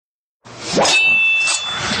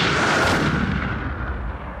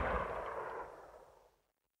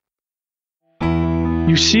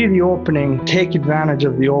You see the opening, take advantage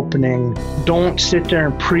of the opening. Don't sit there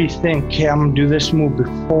and pre-think, hey, I'm going to do this move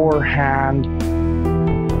beforehand.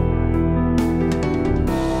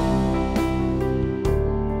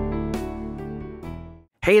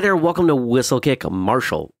 Hey there, welcome to Whistlekick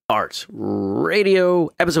Martial Arts Radio,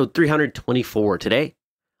 episode 324. Today,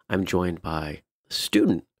 I'm joined by a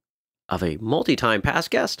student of a multi-time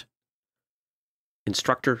past guest,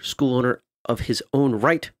 instructor, school owner of his own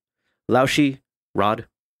right, Lao Shi Rod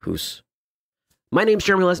Huus. My name's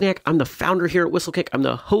Jeremy Lesniak. I'm the founder here at Whistlekick. I'm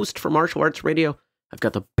the host for Martial Arts Radio. I've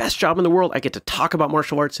got the best job in the world. I get to talk about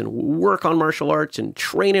martial arts and work on martial arts and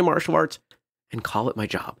train in martial arts and call it my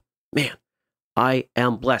job. Man, I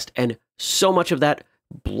am blessed. And so much of that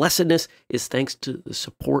blessedness is thanks to the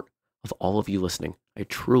support of all of you listening. I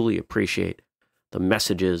truly appreciate the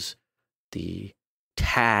messages, the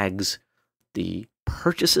tags, the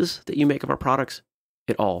purchases that you make of our products.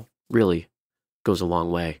 It all really goes a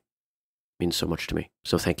long way. It means so much to me.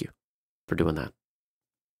 So thank you for doing that.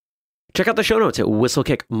 Check out the show notes at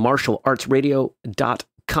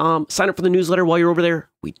whistlekickmartialartsradio.com. Sign up for the newsletter while you're over there.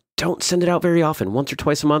 We don't send it out very often, once or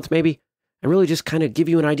twice a month maybe. And really just kind of give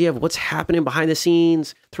you an idea of what's happening behind the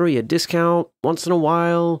scenes, throw you a discount once in a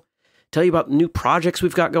while, tell you about new projects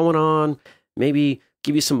we've got going on, maybe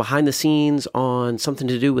give you some behind the scenes on something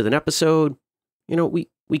to do with an episode. You know, we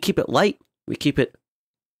keep it light. We keep it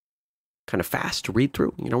kind of fast to read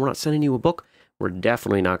through. You know, we're not sending you a book. We're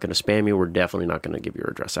definitely not going to spam you. We're definitely not going to give your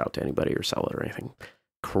address out to anybody or sell it or anything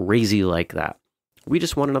crazy like that. We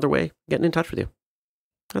just want another way of getting in touch with you.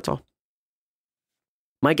 That's all.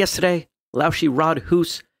 My guest today, Lao Shi Rod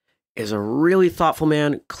Huus, is a really thoughtful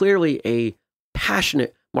man, clearly a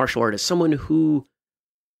passionate martial artist, someone who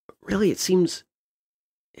really, it seems,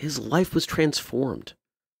 his life was transformed.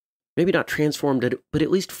 Maybe not transformed, but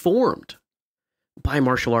at least formed by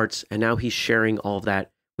martial arts. And now he's sharing all of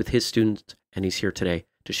that with his students, and he's here today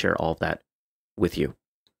to share all of that with you.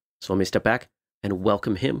 So let me step back and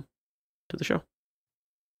welcome him to the show.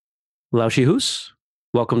 Lao Shi Huus,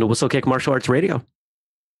 welcome to Whistlekick Martial Arts Radio.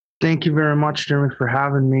 Thank you very much, Jeremy, for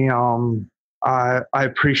having me. I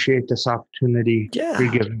appreciate this opportunity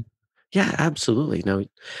you're giving. Yeah, absolutely. No,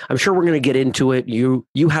 I'm sure we're going to get into it. You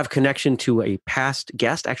have connection to a past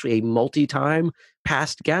guest, actually a multi-time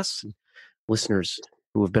past guest. Listeners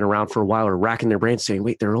who have been around for a while are racking their brains saying,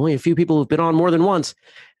 wait, there are only a few people who've been on more than once.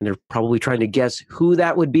 And they're probably trying to guess who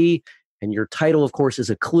that would be. And your title, of course, is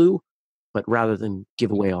a clue. But rather than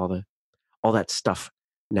give away all that stuff,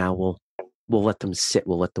 now we'll let them sit.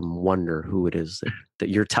 We'll let them wonder who it is that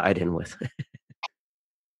you're tied in with.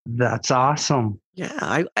 That's awesome.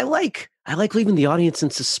 Yeah, I like leaving the audience in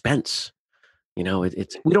suspense. You know,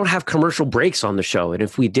 we don't have commercial breaks on the show, and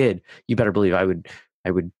if we did, you better believe I would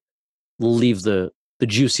leave the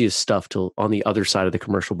juiciest stuff till on the other side of the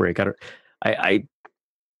commercial break. I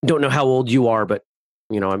don't know how old you are, but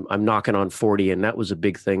you know, I'm knocking on 40, and that was a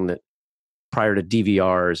big thing that prior to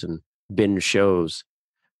DVRs and binge shows,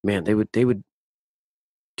 man, they would do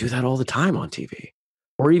that all the time on TV.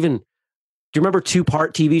 Or even, do you remember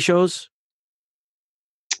 2-part TV shows?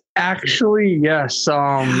 Actually, yes.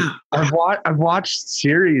 I've watched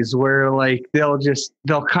series where like they'll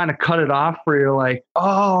kind of cut it off where you're like,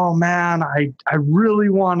 oh man, I really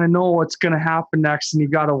want to know what's gonna happen next, and you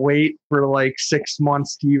gotta wait for like 6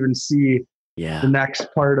 months to even see the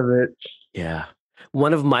next part of it. Yeah.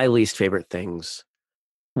 One of my least favorite things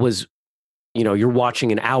was, you know, you're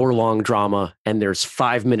watching an hour-long drama and there's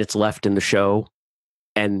 5 minutes left in the show,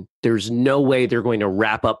 and there's no way they're going to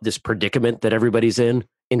wrap up this predicament that everybody's in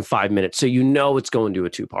 5 minutes. So you know it's going to a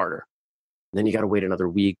 2-parter. Then you got to wait another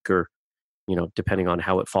week, or, you know, depending on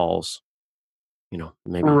how it falls, you know,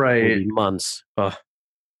 maybe months.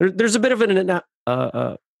 There's a bit of an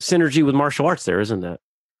synergy with martial arts there, isn't there?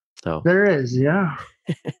 So there is, yeah.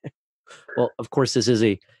 Well, of course, this is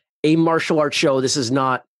a martial arts show. This is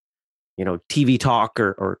not, you know, TV talk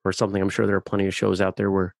or something. I'm sure there are plenty of shows out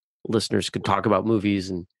there where listeners could talk about movies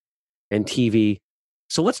and TV.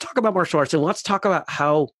 So let's talk about martial arts, and let's talk about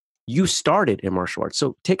how you started in martial arts.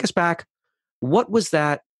 So take us back. What was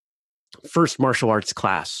that first martial arts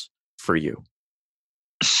class for you?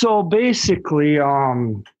 So basically,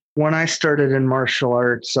 when I started in martial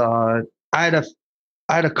arts, I had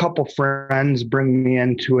a couple friends bring me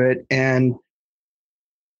into it, and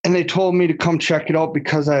they told me to come check it out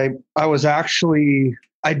because I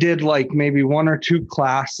did like maybe 1 or 2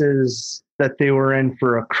 classes that they were in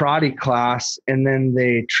for a karate class, and then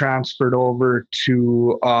they transferred over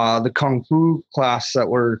to the kung fu class that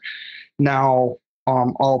we're now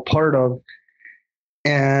all part of.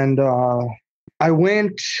 And I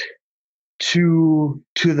went to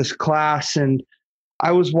this class, and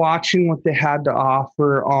I was watching what they had to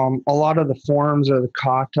offer. A lot of the forms or the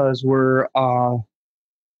katas were,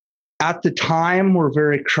 at the time, were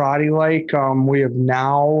very karate-like. We have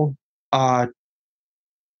now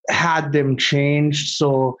had them changed,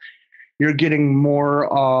 so you're getting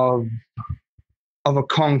more of a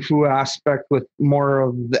kung fu aspect with more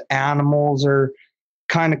of the animals are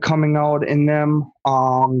kind of coming out in them,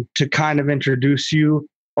 to kind of introduce you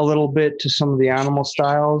a little bit to some of the animal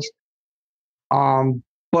styles.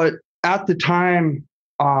 But at the time,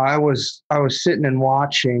 I was sitting and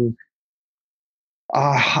watching.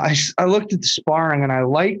 I looked at the sparring, and I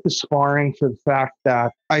liked the sparring for the fact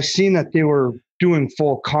that I seen that they were doing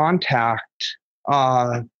full contact,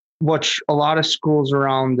 which a lot of schools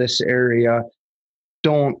around this area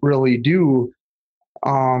don't really do.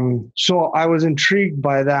 So I was intrigued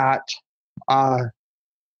by that.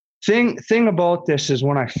 Thing about this is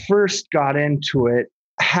when I first got into it,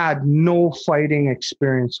 I had no fighting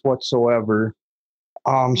experience whatsoever.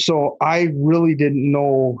 So I really didn't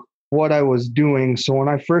know what I was doing. So when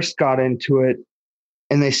I first got into it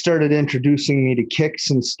and they started introducing me to kicks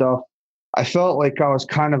and stuff, I felt like I was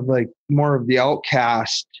kind of like more of the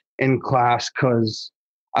outcast in class because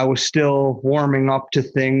I was still warming up to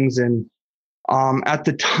things. And at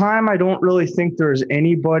the time, I don't really think there was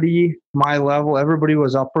anybody my level. Everybody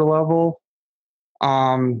was upper level.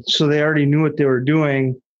 So they already knew what they were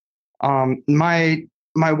doing. My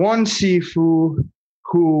one Sifu,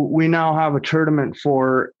 who we now have a tournament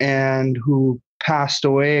for and who passed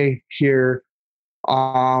away here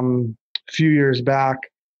a few years back,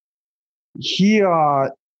 he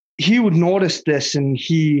would notice this, and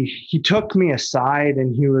he took me aside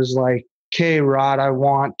and he was like, "Okay, Rod, I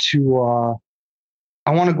want to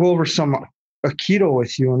go over some Aikido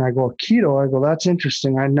with you." And I go, "Aikido?" I go, "That's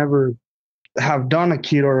interesting. I never have done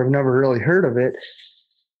Aikido, or I've never really heard of it."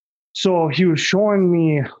 So he was showing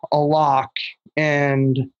me a lock,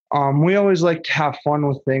 and we always like to have fun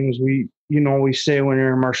with things. We say when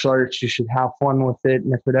you're in martial arts, you should have fun with it.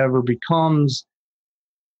 And if it ever becomes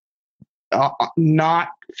not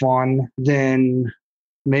fun, then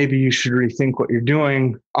maybe you should rethink what you're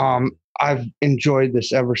doing. I've enjoyed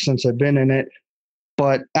this ever since I've been in it.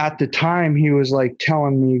 But at the time, he was like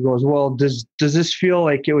telling me, he goes, "Well, does this feel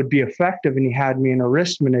like it would be effective?" And he had me in a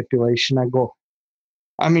wrist manipulation. I go,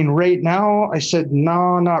 "I mean, right now," I said,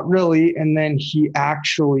 "No, not really." And then he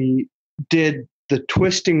actually did the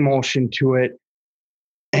twisting motion to it,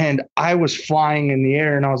 and I was flying in the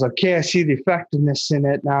air, and I was like, "Okay, I see the effectiveness in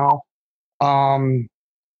it now."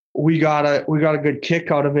 We got a good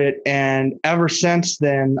kick out of it, and ever since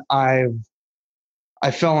then, I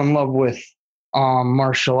fell in love with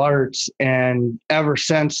martial arts, and ever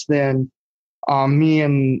since then, me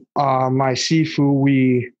and my Sifu,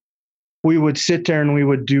 we would sit there and we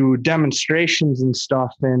would do demonstrations and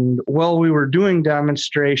stuff. And while we were doing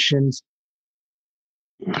demonstrations,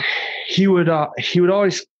 he would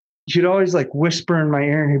always like whisper in my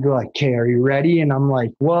ear, and he'd be like, "Okay, are you ready?" And I'm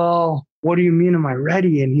like, "Well, what do you mean, am I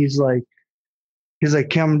ready?" And he's like,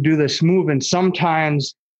 "Come do this move." And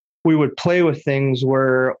sometimes we would play with things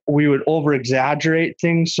where we would over exaggerate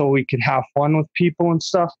things so we could have fun with people and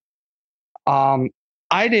stuff.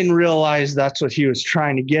 I didn't realize that's what he was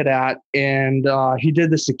trying to get at. And he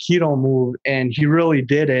did this Aikido move, and he really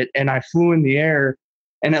did it. And I flew in the air,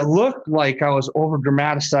 and it looked like I was over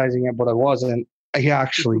dramatizing it, but I wasn't. He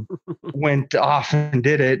actually went off and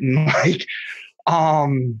did it. And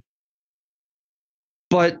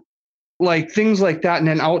but like things like that. And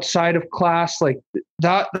then outside of class, like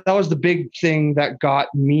that was the big thing that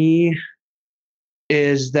got me,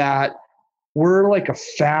 is that we're like a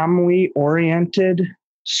family oriented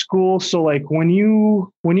school. So like when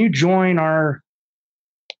you join our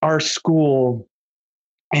school,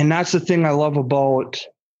 and that's the thing I love about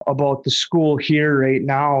the school here right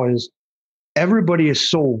now, is everybody is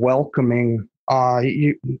so welcoming.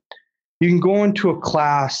 You can go into a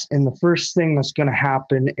class, and the first thing that's going to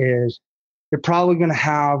happen is you're probably going to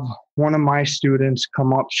have one of my students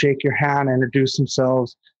come up, shake your hand, introduce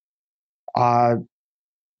themselves,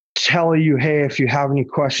 tell you, "Hey, if you have any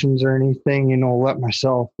questions or anything, let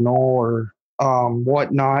myself know," or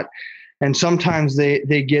whatnot. And sometimes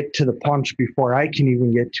they get to the punch before I can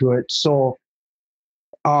even get to it. So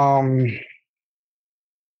I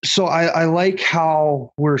like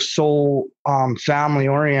how we're so family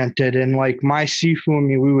oriented. And like my Sifu and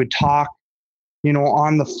me, we would talk,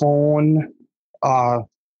 on the phone, on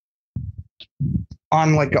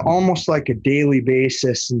like almost like a daily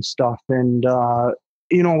basis and stuff. And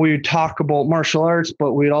we would talk about martial arts,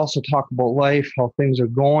 but we'd also talk about life, how things are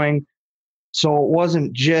going. So it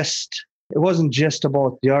wasn't just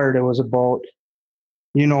about the art. It was about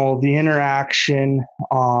the interaction.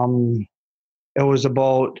 It was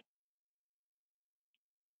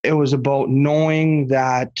about knowing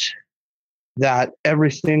that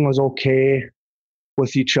everything was okay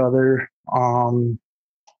with each other,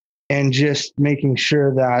 and just making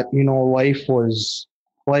sure that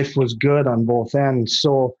life was good on both ends.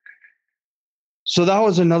 So that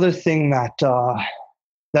was another thing that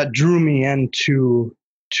drew me into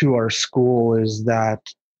our school, is that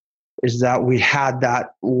we had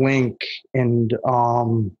that link, and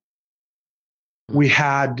we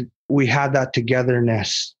had that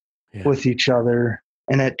togetherness with each other,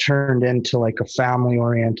 and it turned into like a family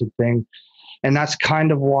oriented thing. And that's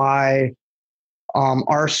kind of why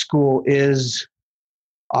our school is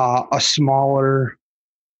a smaller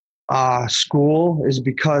school, is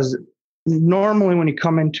because normally when you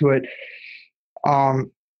come into it,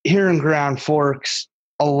 here in Grand Forks,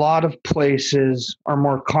 a lot of places are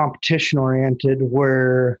more competition oriented,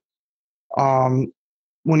 where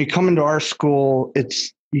when you come into our school,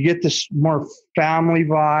 you get this more family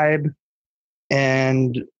vibe,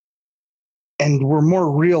 and we're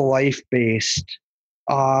more real life based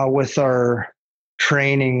with our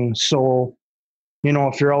training. So,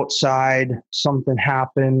 if you're outside, something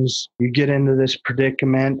happens, you get into this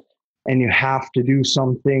predicament and you have to do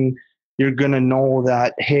something, you're going to know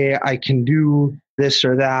that, hey, I can do this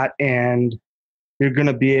or that, and you're going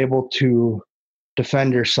to be able to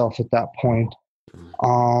defend yourself at that point.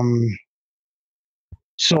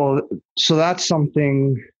 So that's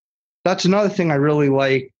another thing I really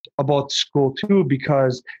liked about school too,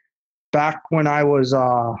 because back when I was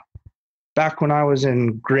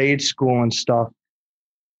in grade school and stuff,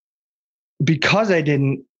 because I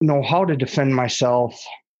didn't know how to defend myself,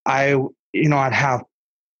 I'd have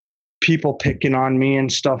people picking on me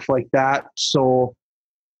and stuff like that. So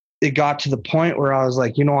it got to the point where I was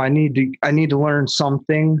like, I need to learn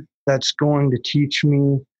something that's going to teach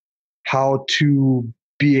me how to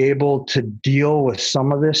be able to deal with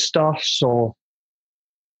some of this stuff. So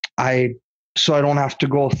I don't have to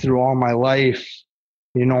go through all my life,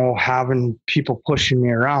 having people pushing me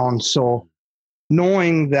around. So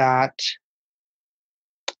knowing that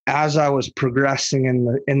as I was progressing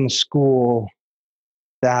in the school,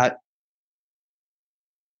 that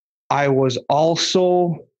I was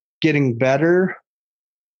also getting better,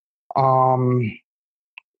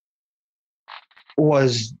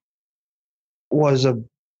 was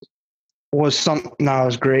something I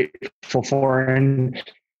was grateful for. And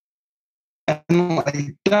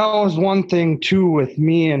like that was one thing too with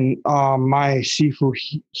me and my Sifu.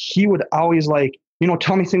 He would always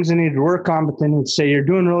tell me things I needed to work on, but then he'd say, "You're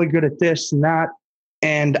doing really good at this and that."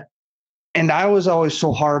 And I was always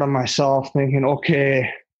so hard on myself, thinking, okay,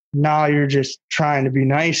 now you're just trying to be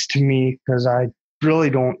nice to me because I really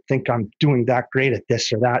don't think I'm doing that great at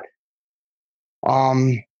this or that.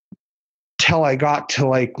 Till I got to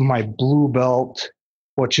like my blue belt,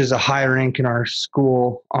 which is a high rank in our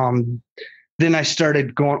school. Then I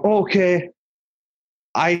started going, okay,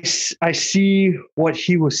 I see what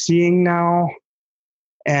he was seeing now.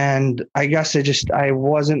 And I guess I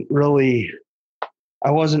wasn't really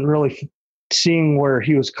seeing where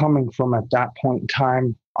he was coming from at that point in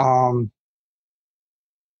time. And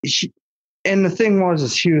the thing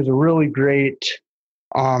is he was a really great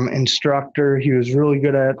instructor. He was really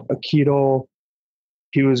good at Aikido.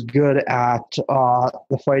 He was good at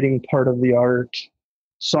the fighting part of the art.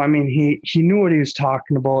 So, I mean, he knew what he was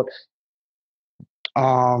talking about.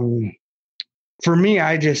 For me,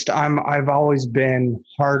 I've always been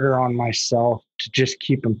harder on myself to just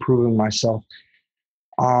keep improving myself.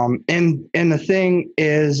 And the thing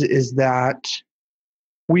is that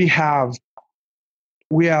we have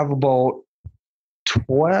about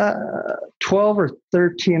 12 or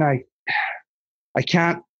 13, I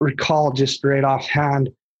can't recall just right offhand,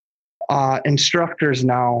 instructors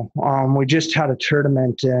now. We just had a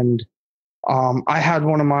tournament, and I had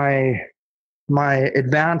one of my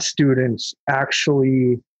advanced students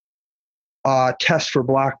actually test for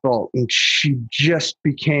black belt, and she just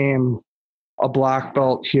became a black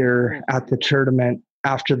belt here at the tournament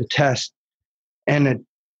after the test. And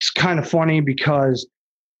it's kind of funny because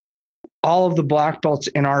all of the black belts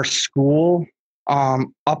in our school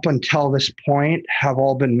up until this point have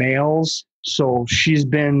all been males. So she's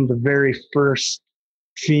been the very first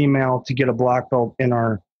female to get a black belt in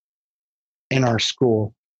our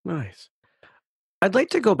school. Nice. I'd like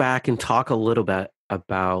to go back and talk a little bit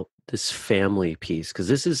about this family piece, because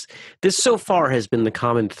this so far has been the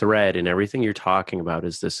common thread in everything you're talking about,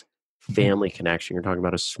 is this family connection. You're talking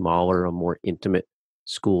about a smaller, a more intimate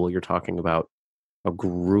school. You're talking about a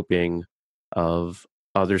grouping of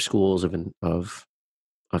other schools of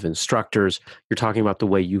of instructors. You're talking about the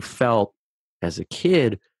way you felt as a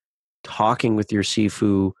kid talking with your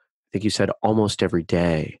Sifu, I think you said almost every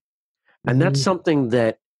day. And that's something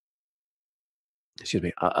that, excuse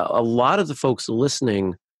me, a lot of the folks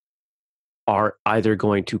listening are either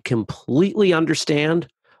going to completely understand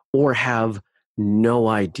or have no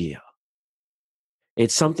idea.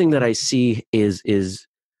 It's something that I see is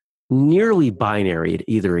nearly binary. It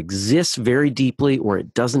either exists very deeply or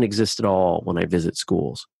it doesn't exist at all when I visit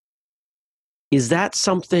schools. Is that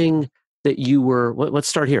something that you were, let's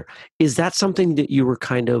start here. Is that something that you were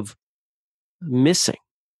kind of missing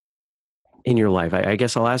in your life? I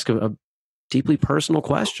guess I'll ask a deeply personal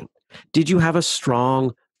question. Did you have a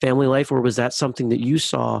strong family life, or was that something that you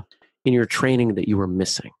saw in your training that you were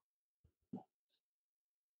missing?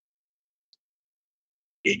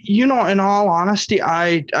 In all honesty,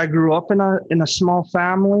 I grew up in a small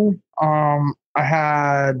family. I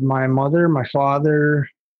had my mother, my father,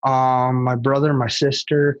 my brother, my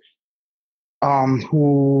sister,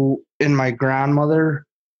 who and my grandmother,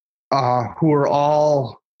 who were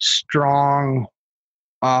all strong.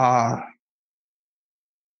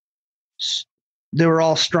 They were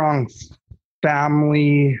all strong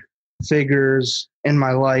family figures in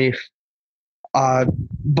my life.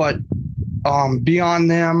 But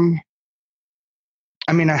beyond them,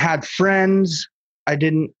 I mean, I had friends. I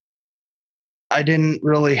didn't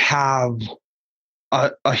really have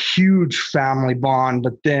a huge family bond.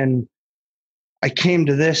 But then I came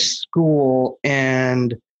to this school,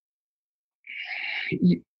 and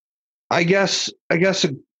I guess a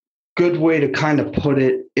good way to kind of put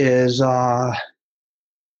it is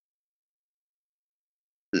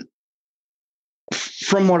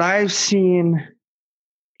from what I've seen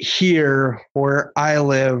here where I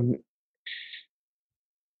live,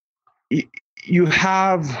 you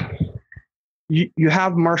have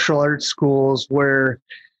martial arts schools where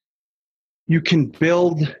you can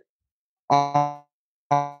build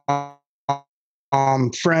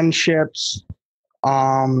friendships.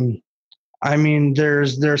 I mean,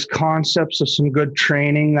 there's concepts of some good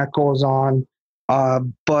training that goes on,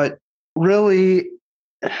 but really,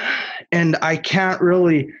 and I can't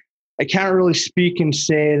really speak and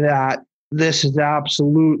say that this is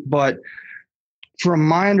absolute, but from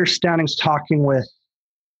my understandings, talking with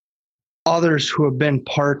others who have been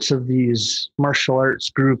parts of these martial arts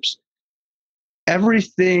groups,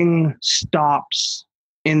 everything stops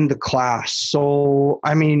in the class. So,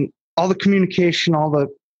 I mean, all the communication, all the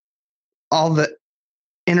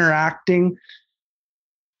interacting,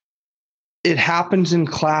 it happens in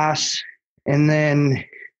class, and then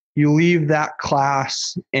you leave that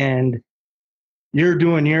class and you're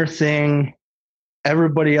doing your thing.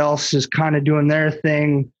 Everybody else is kind of doing their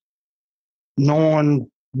thing. No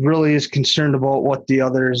one really is concerned about what the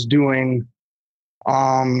other is doing.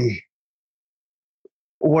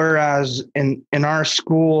 Whereas in our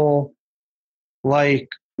school, like,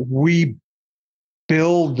 we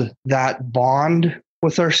build that bond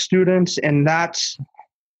with our students, and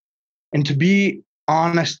to be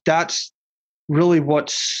honest, that's really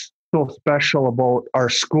what's so special about our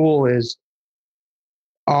school is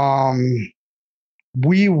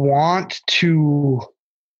we want to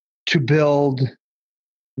build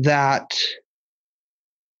that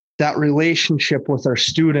relationship with our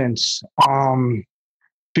students,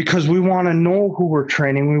 because we want to know who we're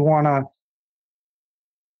training. We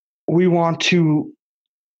want to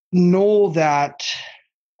know that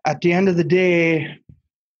at the end of the day,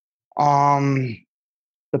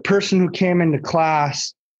 the person who came into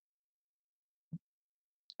class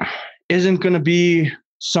isn't going to be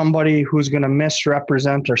somebody who's going to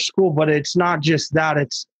misrepresent our school. But it's not just that.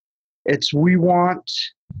 It's we want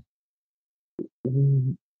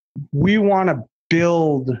to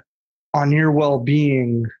build on your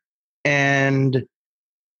well-being, and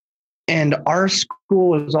our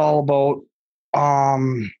school is all about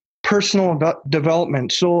personal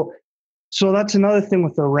development. So that's another thing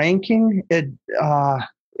with the ranking.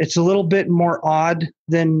 It's a little bit more odd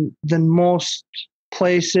than most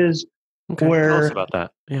places. Okay, where tell us about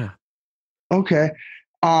that. Yeah. Okay.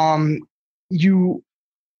 A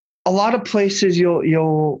lot of places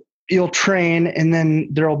you'll train, and then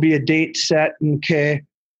there'll be a date set. Okay,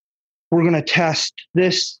 we're going to test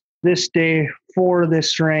this day for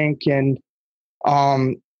this rank, and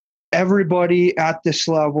everybody at this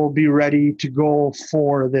level be ready to go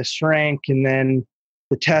for this rank, and then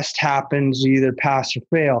the test happens, you either pass or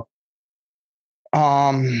fail.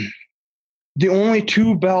 The only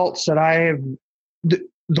two belts that I have,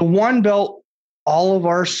 the one belt all of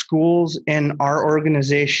our schools and our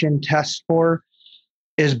organization test for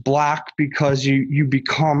is black, because you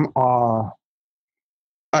become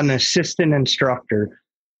an assistant instructor.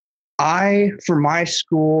 I, for my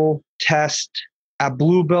school, test at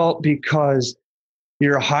blue belt because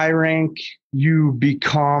you're a high rank, you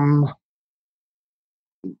become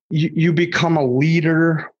a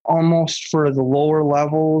leader almost for the lower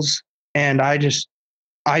levels. And I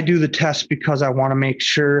do the test because I want to make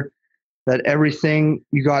sure that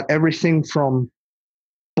you got everything from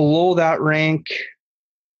below that rank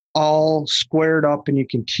all squared up and you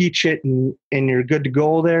can teach it and you're good to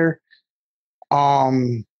go there.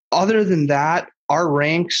 Other than that, our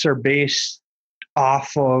ranks are based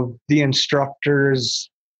off of the instructor's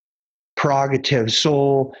prerogatives.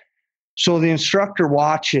 So the instructor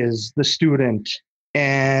watches the student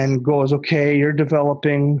and goes, okay, you're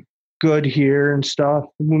developing good here and stuff.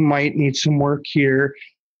 We might need some work here.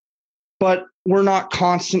 But we're not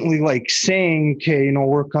constantly like saying, okay,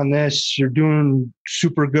 work on this. You're doing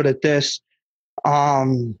super good at this.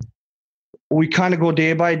 We kind of go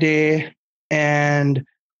day by day. And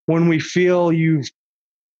when we feel you've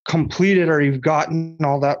completed or you've gotten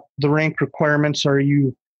all that, the rank requirements, or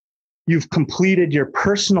you've completed your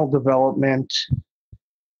personal development,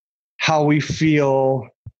 how we feel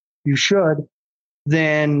you should,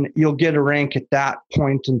 then you'll get a rank at that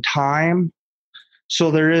point in time. So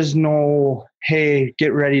there is no, hey,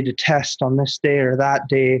 get ready to test on this day or that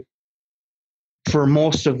day for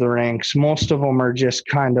most of the ranks. Most of them are just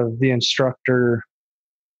kind of the instructor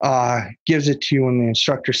gives it to you when the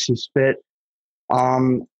instructor sees fit.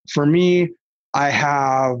 For me, I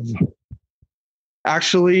have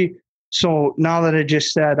actually, so now that I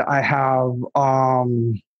just said, I have a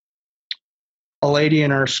lady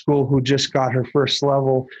in our school who just got her first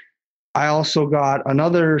level. I also got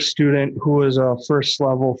another student who was a first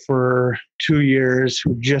level for 2 years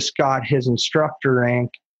who just got his instructor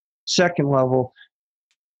rank, second level.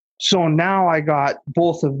 So now I got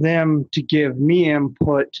both of them to give me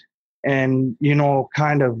input and,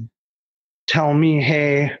 kind of tell me,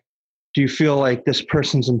 hey, do you feel like this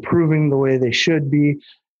person's improving the way they should be?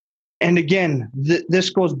 And again, this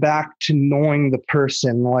goes back to knowing the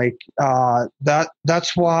person. Like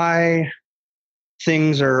that's why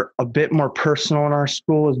things are a bit more personal in our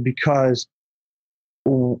school, is because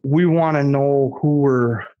we want to know who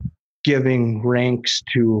we're giving ranks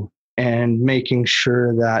to and making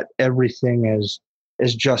sure that everything is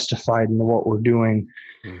justified in what we're doing.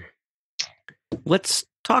 Let's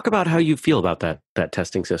talk about how you feel about that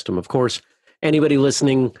testing system. Of course, anybody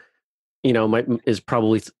listening, is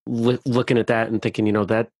probably looking at that and thinking,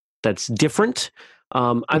 that's different.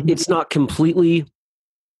 It's not completely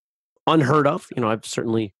unheard of. I've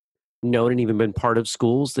certainly known and even been part of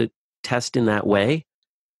schools that test in that way.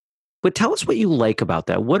 But tell us what you like about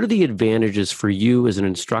that. What are the advantages for you as an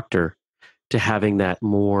instructor to having that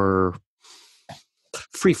more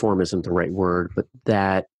freeform isn't the right word, but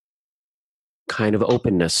that kind of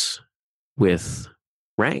openness with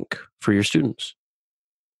rank for your students?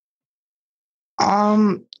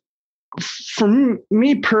 For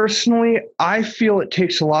me personally, I feel it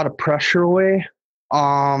takes a lot of pressure away.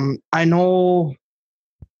 I know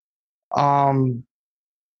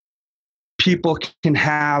people can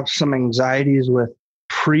have some anxieties with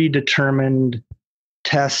predetermined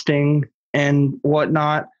testing and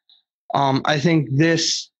whatnot. I think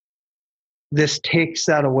this takes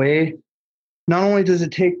that away. Not only does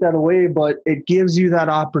it take that away, but it gives you that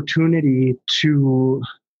opportunity to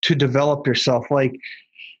develop yourself. Like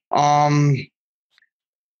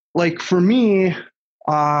for me,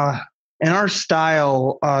 in our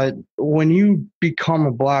style, when you become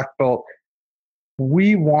a black belt,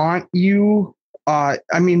 we want you,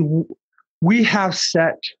 we have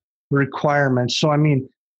set requirements. So,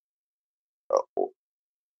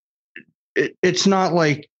 it's not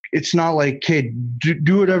like, okay,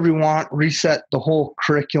 do whatever you want, reset the whole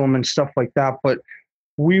curriculum and stuff like that. But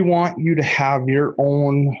we want you to have your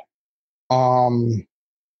own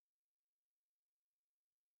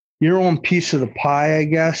piece of the pie, I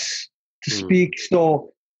guess, to speak.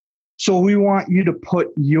 So we want you to put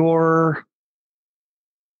your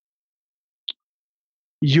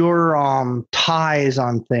ties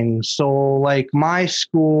on things. So like my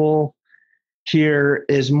school here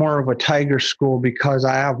is more of a tiger school because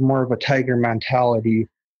I have more of a tiger mentality.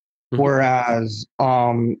 Mm-hmm. Whereas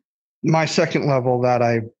my second level that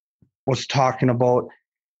I was talking about,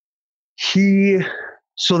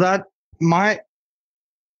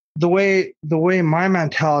 the way my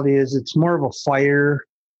mentality is, it's more of a fire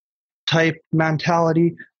type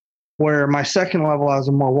mentality, where my second level has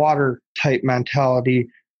a more water type mentality.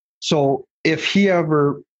 So if he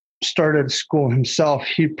ever started school himself,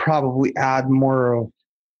 he'd probably add more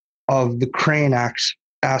of the crane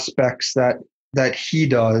aspects that that he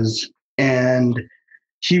does, and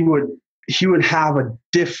he would he would have a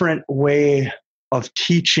different way of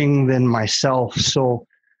teaching than myself. So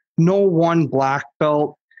no one black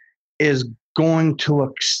belt is going to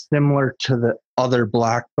look similar to the other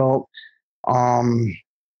black belt. And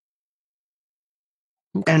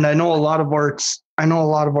I know a lot of arts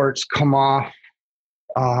come off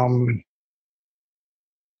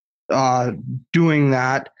doing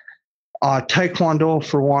that. Taekwondo,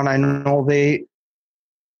 for one, I know they,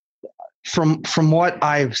 from what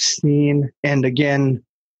I've seen, and again,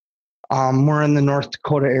 we're in the North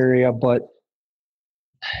Dakota area, but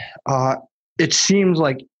it seems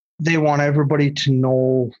like they want everybody to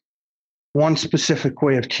know one specific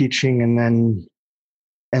way of teaching, and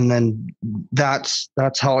then that's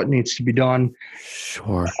how it needs to be done.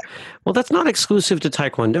 Sure. Well, that's not exclusive to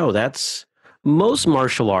Taekwondo. That's most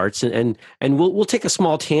martial arts, and we'll take a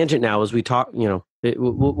small tangent now as we talk.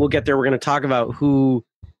 We'll get there. We're going to talk about who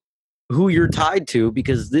you're tied to,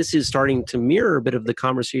 because this is starting to mirror a bit of the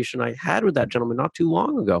conversation I had with that gentleman not too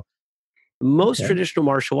long ago. Most traditional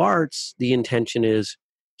martial arts, the intention is,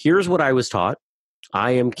 here's what I was taught.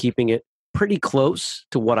 I am keeping it pretty close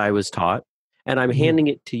to what I was taught, and I'm handing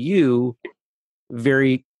it to you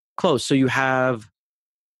very close. So you have,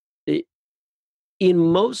 in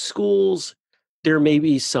most schools, there may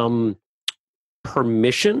be some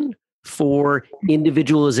permission for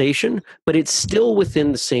individualization, but it's still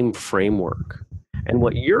within the same framework. And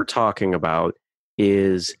what you're talking about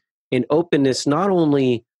is an openness not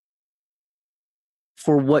only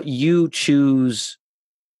for what you choose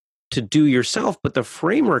to do yourself, but the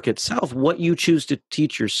framework itself, what you choose to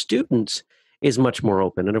teach your students, is much more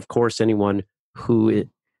open. And of course, anyone who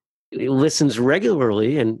listens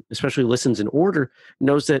regularly, and especially listens in order,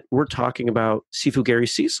 knows that we're talking about Sifu Gary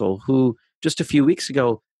Cecil, who just a few weeks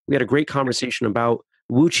ago, we had a great conversation about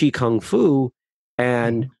Wu Chi Kung Fu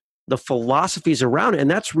and the philosophies around it. And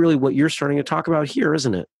that's really what you're starting to talk about here,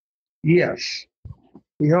 isn't it? Yes.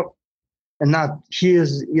 Yep. And he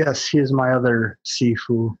is my other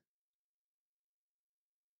Sifu.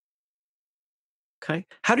 Okay.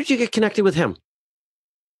 How did you get connected with him?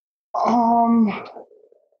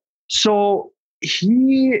 So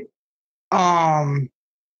he,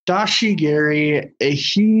 Dashi Gary,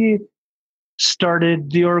 he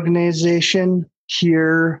started the organization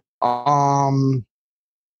here, back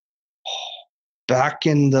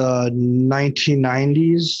in the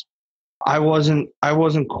 1990s. I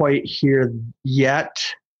wasn't quite here yet,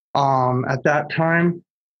 at that time,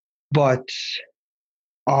 but,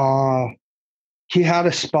 he had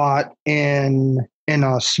a spot in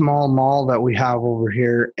a small mall that we have over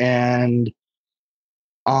here, and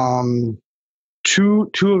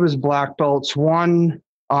two of his black belts, one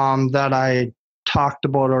that I talked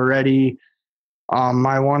about already,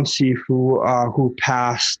 my one Sifu who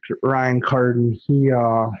passed, Ryan Carden, he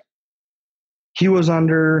was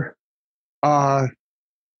under Dashi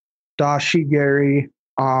Gary,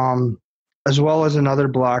 as well as another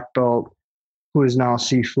black belt who is now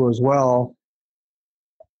Sifu as well.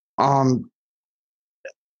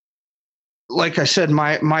 Like I said,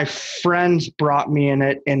 my friends brought me in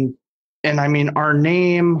it, and I mean, our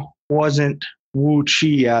name wasn't Wu Chi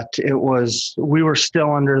yet. We were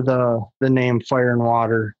still under the name Fire and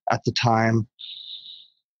Water at the time.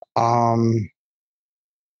 And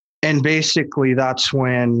basically that's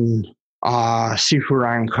when Sifu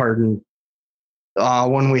Ryan Carden,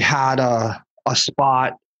 when we had a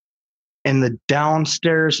spot in the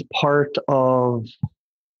downstairs part of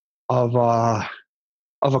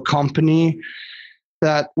a company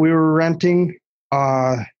that we were renting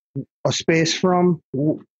a space from.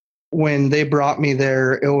 When they brought me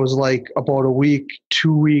there, it was like about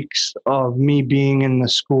 2 weeks of me being in the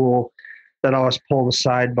school that I was pulled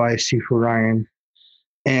aside by Sifu Ryan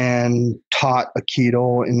and taught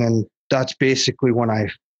Aikido. And then that's basically when I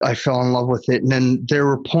fell in love with it. And then there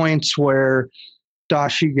were points where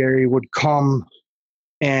Dashi Gary would come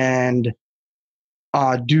and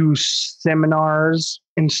do seminars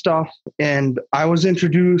and stuff. And I was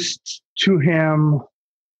introduced to him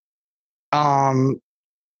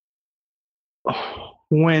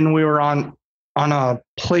when we were on a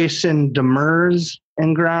place in Demers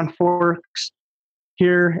in Grand Forks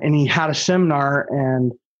here, and he had a seminar,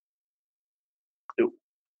 and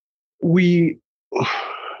he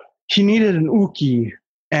needed an uki,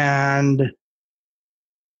 and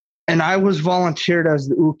I was volunteered as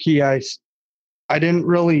the uki. I didn't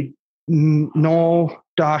really know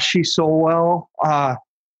Dashi so well,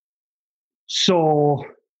 so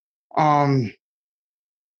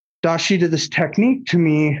Dashi did this technique to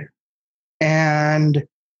me, and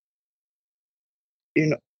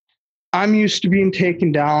I'm used to being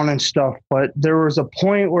taken down and stuff, but there was a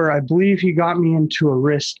point where I believe he got me into a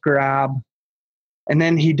wrist grab, and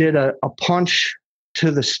then he did a punch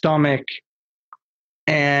to the stomach,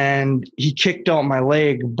 and he kicked out my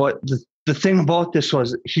leg. But the thing about this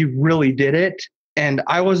was he really did it, and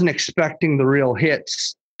I wasn't expecting the real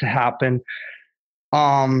hits to happen.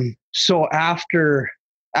 So after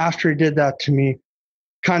he did that to me,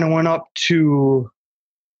 kind of went up to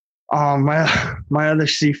my other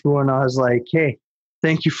Sifu, and I was like, hey,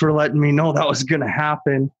 thank you for letting me know that was going to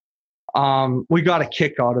happen. We got a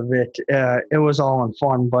kick out of it. It was all in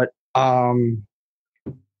fun, but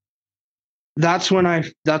that's when I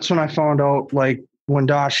found out, like, when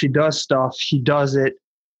Dashi does stuff, he does it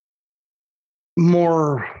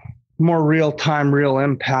more real time, real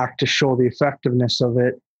impact to show the effectiveness of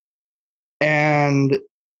it. And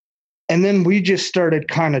then we just started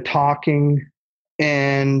kind of talking,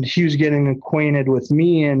 and he was getting acquainted with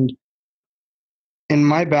me and in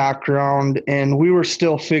my background, and we were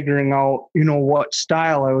still figuring out, what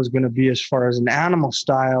style I was going to be as far as an animal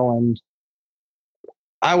style. And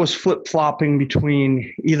I was flip-flopping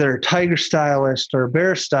between either a tiger stylist or a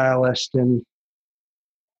bear stylist, and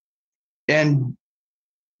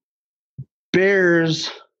bears,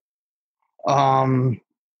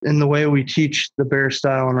 in the way we teach the bear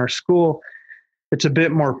style in our school, it's a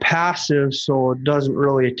bit more passive, so it doesn't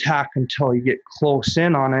really attack until you get close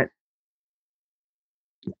in on it.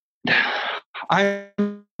 I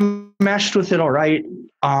meshed with it all right.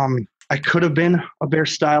 I could have been a bear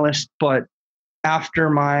stylist, but after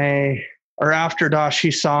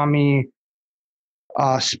Dashi saw me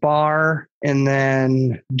spar and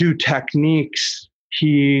then do techniques,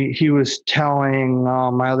 he was telling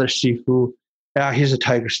my other Sifu, yeah, he's a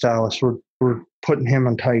tiger stylist. We're putting him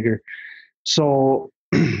on tiger. So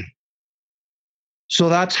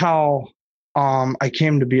that's how I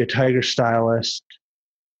came to be a tiger stylist,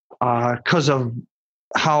 because of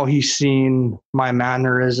how he's seen my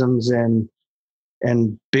mannerisms and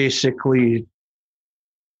basically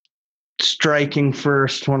striking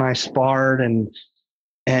first when I sparred and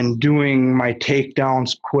doing my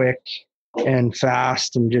takedowns quick and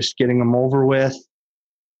fast and just getting them over with.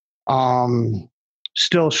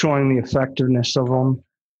 Still showing the effectiveness of them.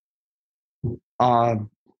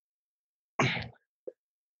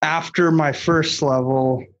 After my first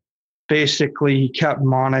level, basically he kept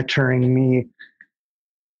monitoring me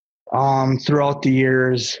throughout the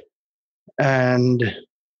years, and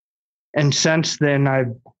since then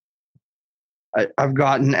I've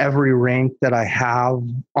gotten every rank that I have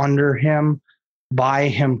under him by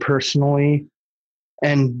him personally,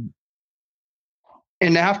 and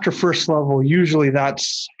after first level, usually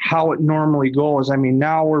that's how it normally goes. I mean,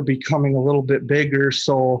 now we're becoming a little bit bigger,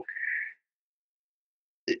 so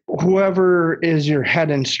whoever is your head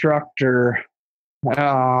instructor,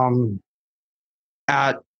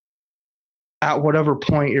 at whatever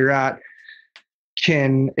point you're at,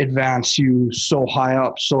 can advance you so high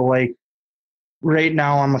up. So, like, right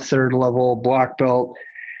now I'm a third level black belt.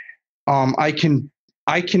 I can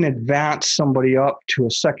advance somebody up to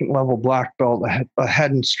a second level black belt, a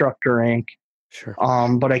head instructor rank. Sure.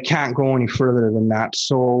 But I can't go any further than that.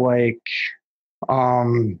 So, like,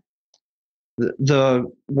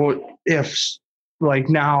 like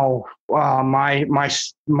now,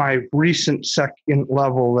 my recent second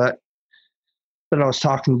level that I was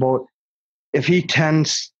talking about, if he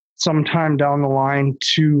tends sometime down the line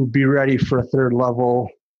to be ready for a third level,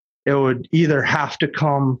 it would either have to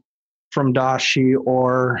come from Dashi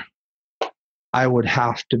or I would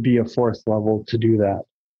have to be a fourth level to do that.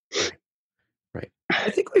 Right. I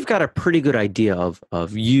think we've got a pretty good idea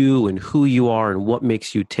of you and who you are and what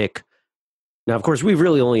makes you tick. Now, of course, we've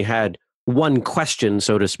really only had one question,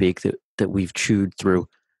 so to speak, that we've chewed through.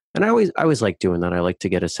 And I always like doing that. I like to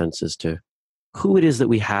get a sense as to who it is that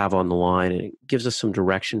we have on the line, and it gives us some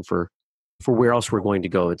direction for where else we're going to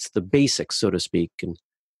go. It's the basics, so to speak. And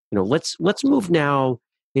let's move now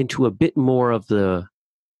into a bit more of the,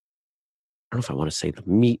 I don't know if I want to say the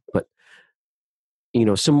meat, but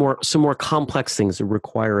some more complex things that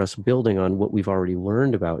require us building on what we've already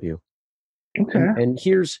learned about you. Okay. And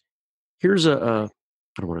here's a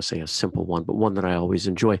I don't want to say a simple one, but one that I always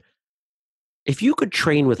enjoy. If you could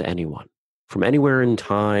train with anyone from anywhere in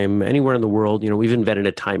time, anywhere in the world, we've invented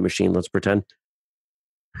a time machine, let's pretend,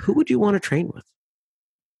 who would you want to train with?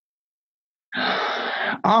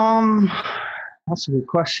 That's a good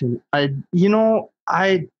question. In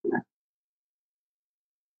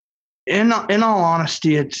all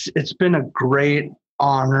honesty, it's been a great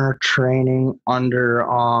honor training under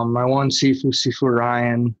my one Sifu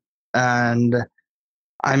Ryan, and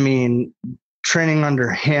I mean, training under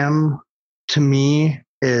him to me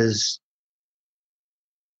has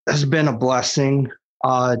been a blessing.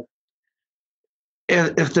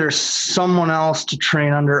 If there's someone else to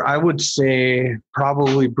train under, I would say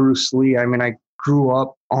probably Bruce Lee. I mean, I grew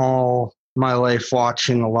up all my life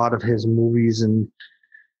watching a lot of his movies and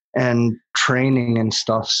training and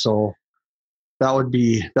stuff. So that would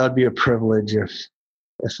be a privilege if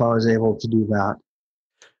I was able to do that.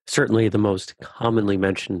 Certainly the most commonly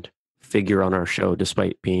mentioned figure on our show,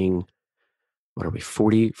 despite being, what are we,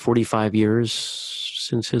 45 years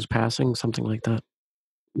since his passing, something like that.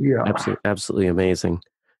 Yeah. Absolutely amazing.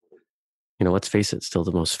 Let's face it, still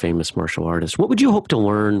the most famous martial artist. What would you hope to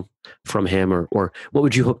learn from him, or what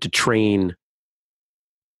would you hope to train?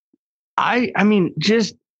 I mean,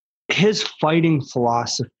 just his fighting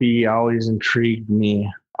philosophy always intrigued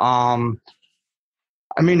me. I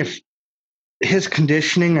mean, if his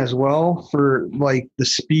conditioning as well, for like the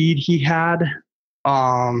speed he had,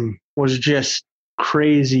 was just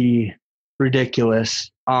crazy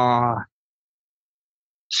ridiculous.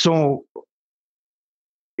 So,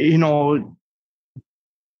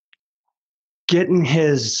 getting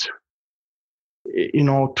his,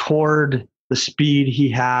 toward the speed he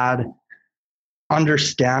had,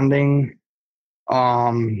 understanding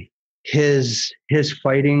his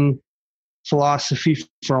fighting philosophy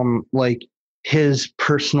from like his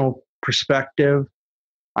personal perspective.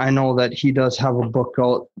 I know that he does have a book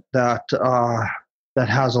out that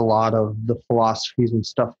has a lot of the philosophies and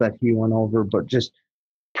stuff that he went over, but just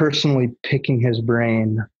personally picking his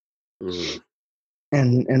brain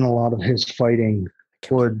and a lot of his fighting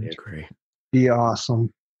would be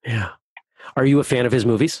awesome. Yeah. Are you a fan of his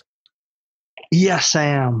movies? Yes, I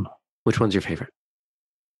am. Which one's your favorite?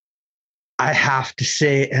 I have to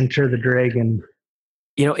say Enter the Dragon.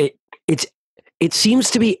 It seems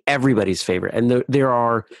to be everybody's favorite, and there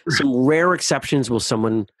are some rare exceptions where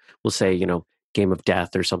someone will say, Game of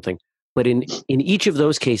Death or something. But in each of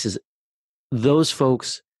those cases, those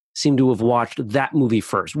folks seem to have watched that movie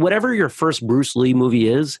first. Whatever your first Bruce Lee movie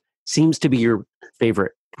is, seems to be your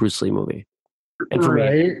favorite Bruce Lee movie. And for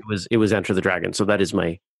me, it was Enter the Dragon. So that is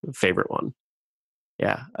my favorite one.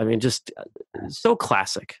 Yeah. I mean, just so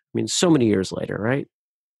classic. I mean, so many years later, right?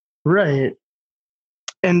 Right.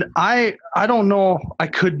 And I don't know, I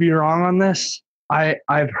could be wrong on this.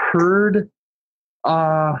 I've heard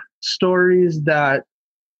stories that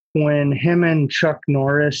when him and Chuck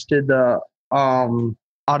Norris did the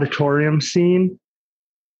auditorium scene,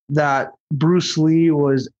 that Bruce Lee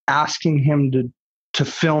was asking him to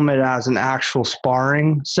film it as an actual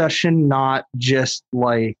sparring session, not just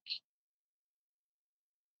go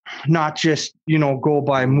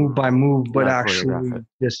by move, but actually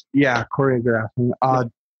just choreographing.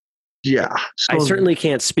 Yeah. So, I certainly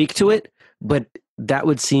can't speak to it, but that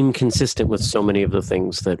would seem consistent with so many of the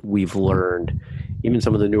things that we've learned, even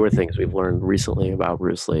some of the newer things we've learned recently about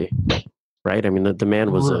Bruce Lee, right? I mean, the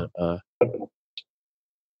man was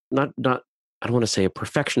not I don't want to say a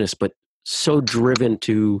perfectionist, but so driven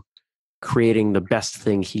to creating the best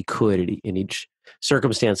thing he could in each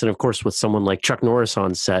circumstance. And of course, with someone like Chuck Norris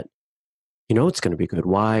on set, it's going to be good.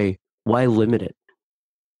 Why limit it?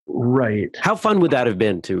 Right. How fun would that have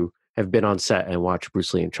been to have been on set and watch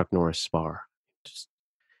Bruce Lee and Chuck Norris spar?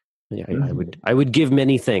 I would give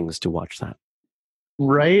many things to watch that.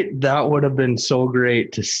 Right? That would have been so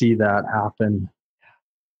great to see that happen.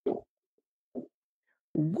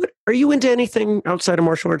 What are you into? Anything outside of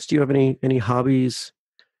martial arts? Do you have any hobbies?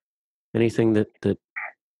 Anything that the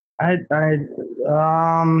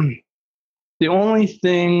only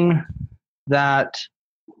thing that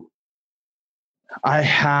I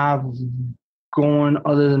have going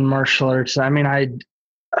other than martial arts, I mean, I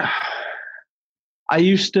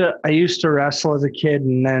used to wrestle as a kid,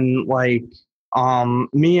 and then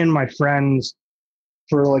me and my friends,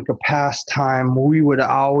 for like a pastime, we would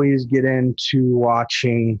always get into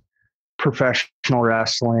watching professional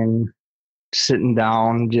wrestling, sitting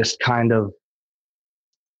down, just kind of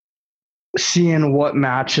seeing what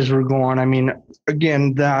matches were going. I mean,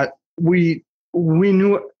 again, that we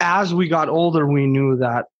knew as we got older, we knew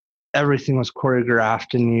that everything was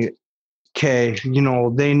choreographed, and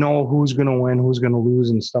they know who's going to win, who's going to lose,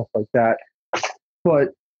 and stuff like that. But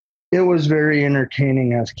it was very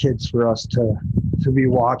entertaining as kids for us to be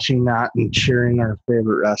watching that and cheering our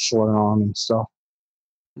favorite wrestler on and stuff.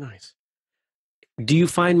 Nice. Do you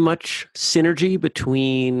find much synergy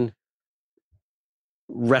between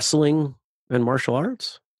wrestling and martial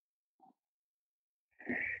arts?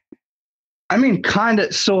 I mean, kind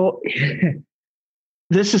of. So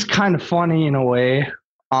this is kind of funny in a way.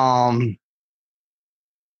 I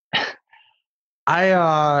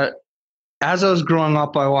as I was growing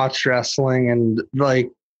up, I watched wrestling, and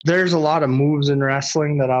like there's a lot of moves in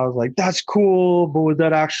wrestling that I was like, that's cool, but would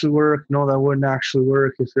that actually work? No, that wouldn't actually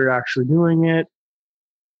work if they're actually doing it.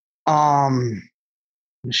 Um,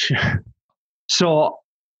 so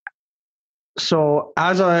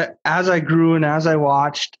as I grew and as I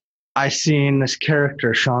watched, I seen this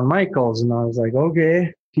character, Shawn Michaels, and I was like,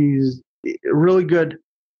 okay, he's a really good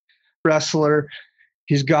wrestler.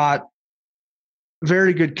 He's got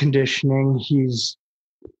very good conditioning.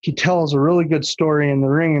 He tells a really good story in the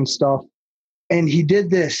ring and stuff. And he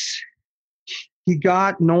did this. He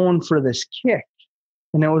got known for this kick,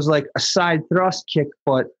 and it was like a side thrust kick,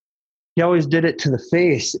 but he always did it to the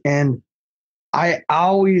face. And I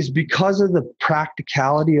always, because of the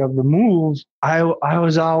practicality of the move, I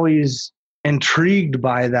was always intrigued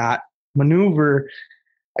by that maneuver.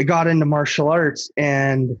 I got into martial arts,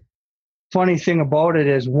 and funny thing about it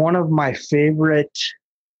is one of my favorite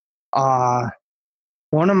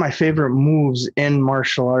moves in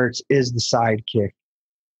martial arts is the side kick.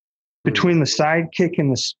 Between the side kick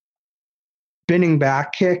and the spinning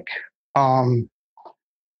back kick,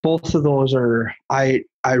 both of those are I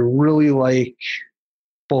really like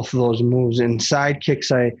both of those moves. And side kicks,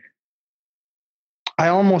 I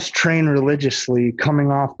almost train religiously coming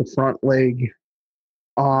off the front leg,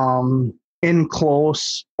 in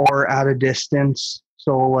close or at a distance.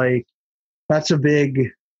 So like that's a big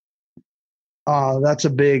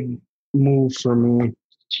move for me to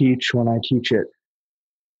teach when I teach it.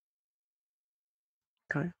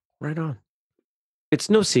 Okay, right on. It's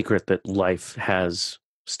no secret that life has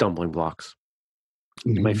stumbling blocks.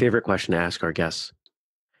 Mm-hmm. My favorite question to ask our guests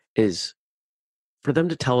is for them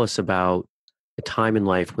to tell us about a time in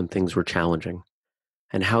life when things were challenging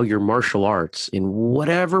and how your martial arts, in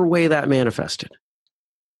whatever way that manifested,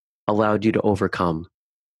 allowed you to overcome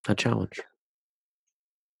a challenge.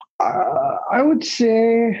 I would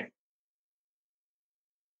say,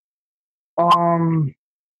 yeah,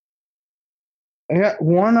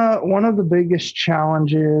 one of the biggest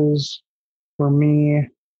challenges for me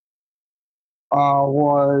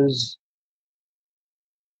was,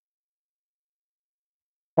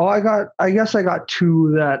 well, I guess I got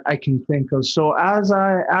two that I can think of. So as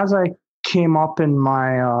I came up in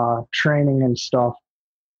my training and stuff,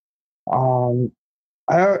 I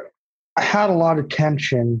had a lot of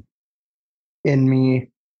tension in me,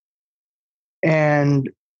 and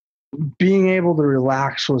being able to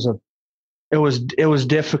relax was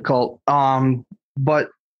difficult. But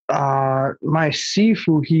my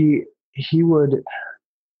Sifu, he would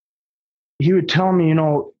tell me,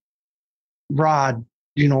 Rod,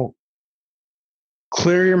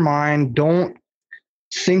 clear your mind. Don't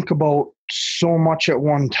think about so much at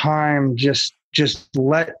one time. Just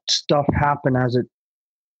let stuff happen as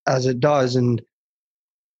it does. And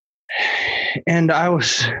I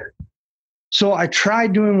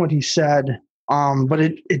tried doing what he said, but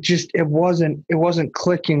it wasn't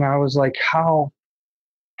clicking. I was like, how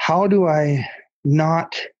do I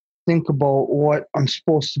not think about what I'm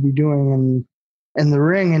supposed to be doing in the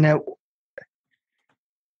ring? And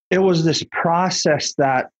it was this process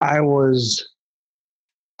that I was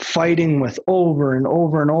fighting with over and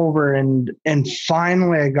over and over. And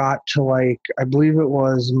finally I got to, like, I believe it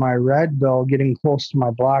was my red belt, getting close to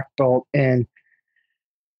my black belt, and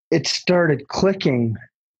it started clicking.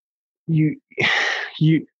 You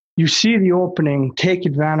see the opening, take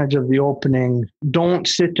advantage of the opening. Don't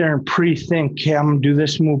sit there and pre-think, okay, I'm going to do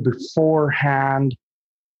this move beforehand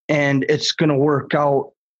and it's going to work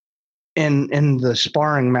out in the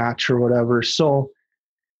sparring match or whatever. So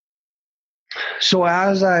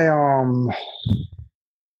as I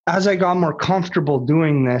got more comfortable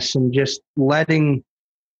doing this and just letting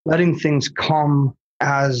things come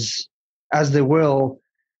as they will,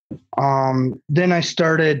 then I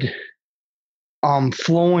started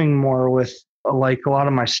flowing more with, like, a lot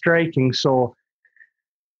of my striking. So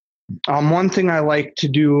one thing I like to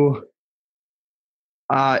do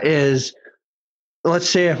is, let's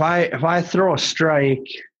say if I throw a strike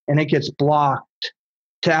and it gets blocked,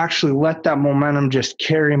 to actually let that momentum just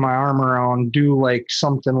carry my arm around, do like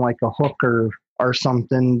something like a hook or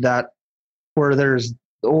something that where there's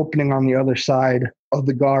the opening on the other side of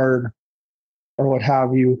the guard or what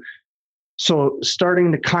have you. So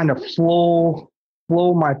starting to kind of flow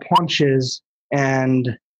my punches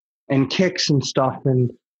and kicks and stuff,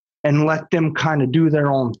 and let them kind of do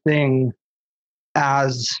their own thing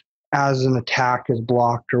as an attack is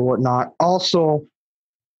blocked or whatnot. Also,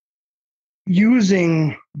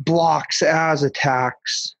 using blocks as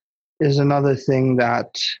attacks is another thing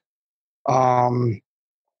that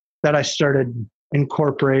I started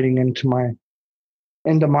incorporating into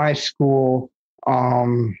into my school,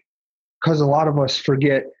 because a lot of us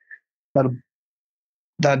forget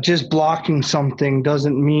that just blocking something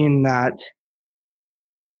doesn't mean that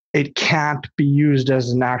it can't be used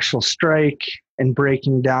as an actual strike and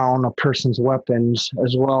breaking down a person's weapons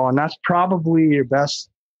as well. And that's probably your best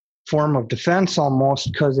form of defense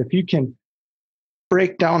almost, because if you can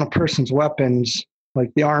break down a person's weapons,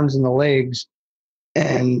 like the arms and the legs,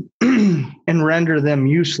 and and render them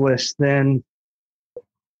useless, then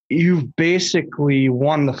you've basically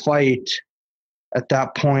won the fight at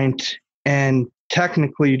that point. And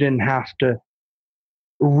technically you didn't have to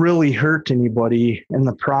really hurt anybody in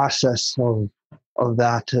the process of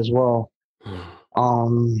that as well.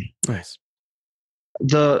 Nice.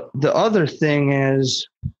 The other thing is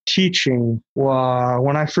teaching.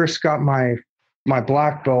 When I first got my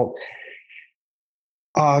black belt,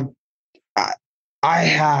 I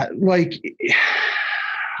had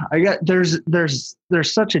there's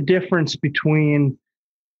such a difference between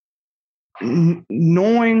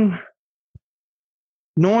knowing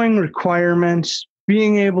requirements,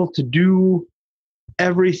 being able to do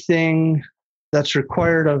everything that's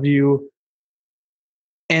required of you,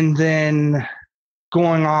 and then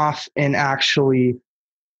going off and actually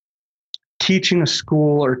teaching a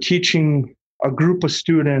school or teaching a group of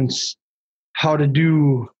students how to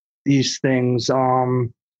do these things. I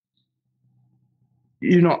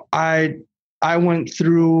went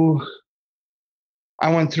through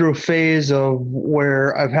a phase of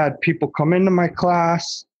where I've had people come into my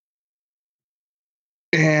class,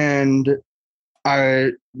 and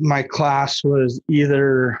my class was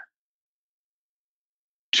either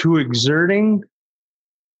too exerting,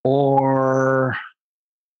 or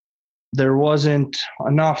there wasn't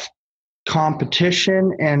enough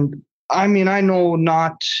competition. And I mean, I know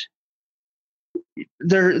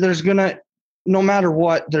there's gonna, no matter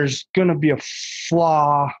what, there's gonna be a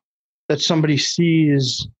flaw that somebody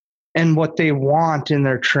sees and what they want in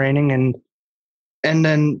their training. And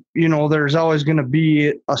then, there's always going to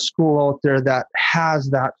be a school out there that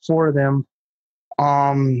has that for them.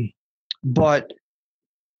 But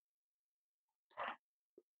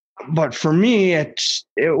for me, it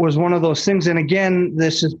was one of those things. And again,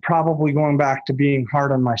 this is probably going back to being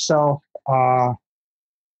hard on myself. I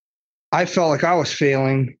felt like I was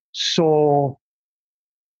failing. So,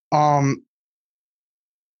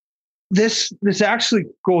 this actually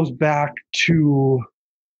goes back to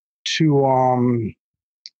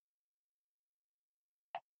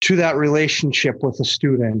that relationship with a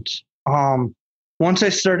student. Once I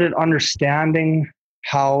started understanding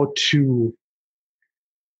how to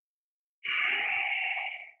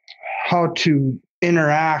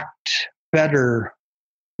interact better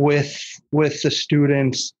with the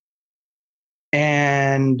students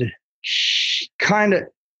and kind of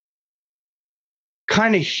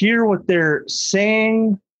hear what they're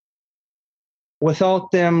saying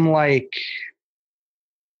without them like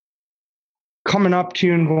coming up to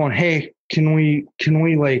you and going, "Hey, can we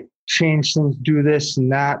like change things, do this and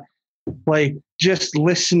that?" Like just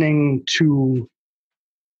listening to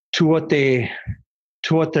what they're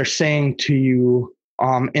saying to you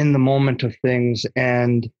in the moment of things,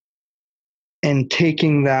 and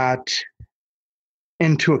taking that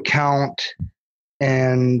into account,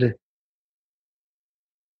 and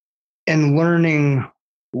learning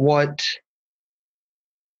what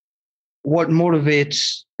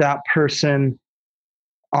motivates that person,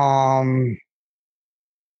 and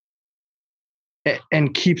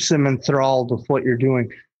keeps them enthralled with what you're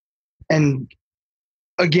doing. And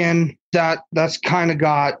again, that's kind of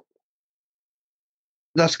got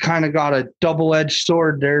a double-edged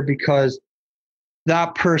sword there, because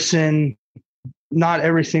that person, not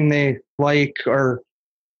everything they like or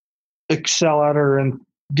excel at or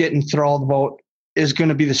get enthralled about is going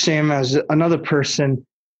to be the same as another person.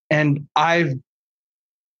 And I've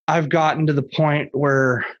gotten to the point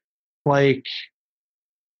where like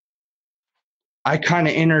I kind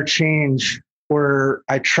of interchange, where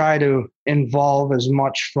I try to involve as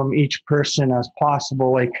much from each person as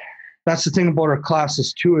possible. Like that's the thing about our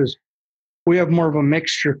classes too, is we have more of a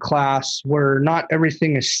mixture class where not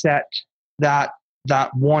everything is set that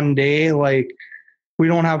one day. Like we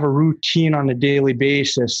don't have a routine on a daily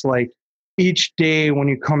basis. Like each day when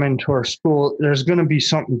you come into our school, there's going to be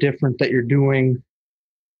something different that you're doing.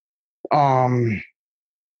 And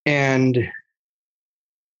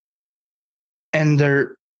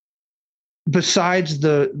there, besides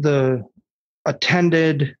the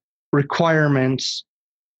attended requirements,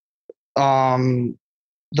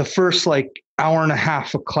 the first like hour and a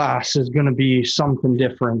half of class is going to be something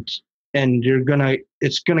different, and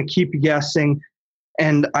it's going to keep you guessing.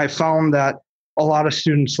 And I found that a lot of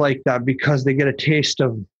students like that because they get a taste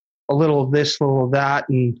of a little of this, a little of that,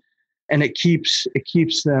 and it keeps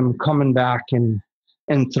them coming back and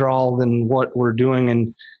enthralled in what we're doing,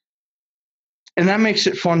 and that makes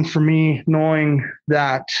it fun for me, knowing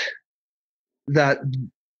that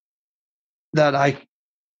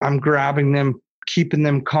I'm grabbing them, keeping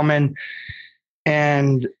them coming,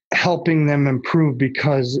 and helping them improve.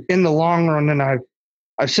 Because in the long run, and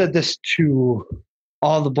I've said this to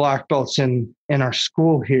all the black belts in our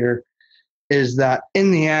school here, is that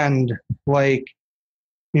in the end, like,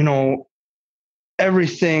 you know,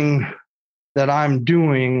 everything that I'm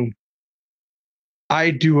doing,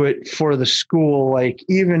 I do it for the school. Like,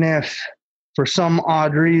 even if for some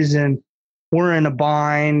odd reason we're in a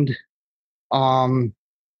bind,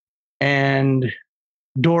 and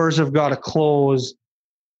doors have got to close,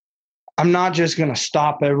 I'm not just going to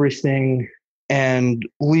stop everything and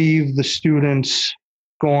leave the students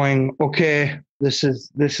going, okay, this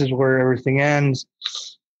is where everything ends.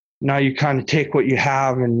 Now you kind of take what you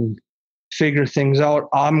have and figure things out.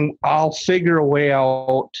 I'll figure a way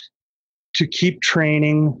out to keep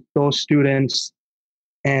training those students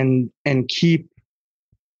and keep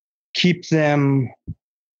them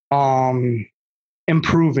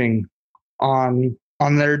improving on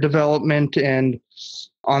their development and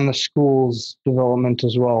on the school's development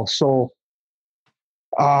as well. So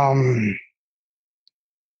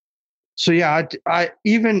yeah, I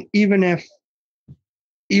even if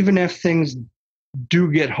things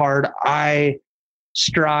do get hard, I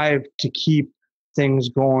strive to keep things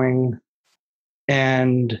going,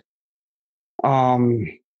 and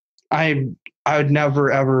I would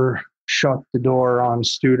never ever shut the door on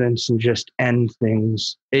students and just end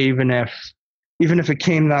things, even if it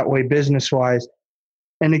came that way business wise.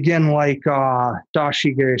 And again, like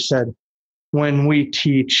Dashi said, when we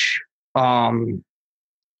teach,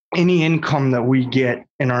 any income that we get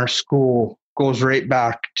in our school goes right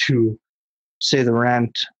back to, say, the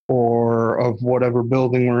rent or of whatever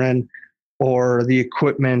building we're in, or the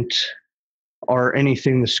equipment, or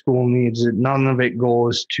anything the school needs. None of it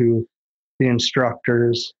goes to the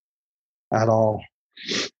instructors at all.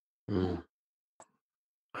 I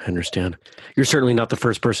understand. You're certainly not the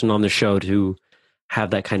first person on the show to have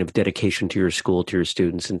that kind of dedication to your school, to your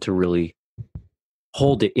students, and to really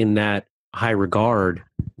hold it in that high regard,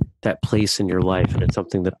 that place in your life. And it's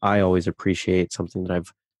something that I always appreciate, something that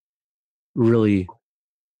I've really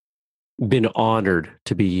been honored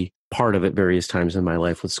to be part of at various times in my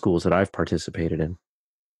life with schools that I've participated in.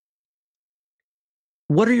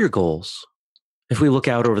 What are your goals? If we look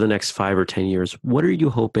out over the next 5 or 10 years, what are you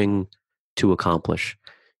hoping to accomplish,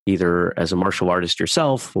 either as a martial artist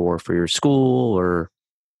yourself, or for your school, or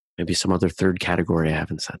maybe some other third category I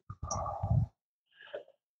haven't said?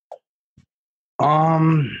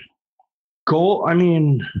 Goal, I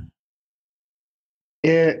mean,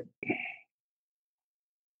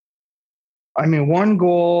 one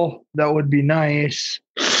goal that would be nice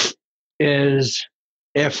is,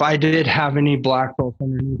 if I did have any black belts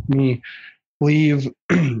underneath me, leave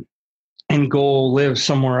and go live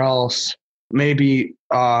somewhere else, maybe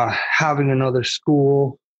having another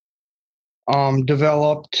school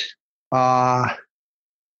developed.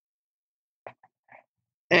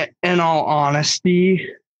 In all honesty,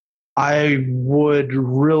 I would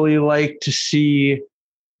really like to see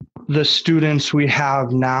the students we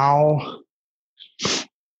have now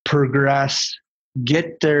progress,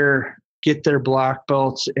 get their black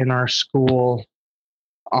belts in our school,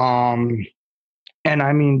 and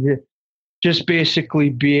I mean, just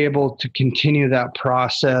basically be able to continue that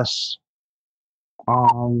process,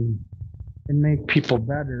 and make people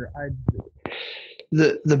better.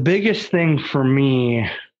 The biggest thing for me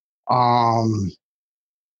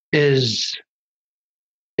is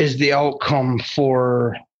the outcome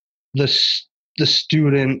for the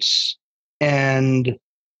students, and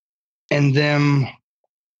them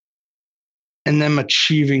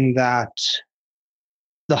achieving that,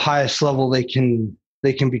 the highest level they can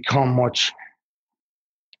become, which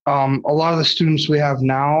a lot of the students we have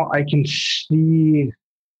now, I can see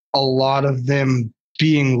a lot of them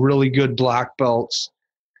being really good black belts,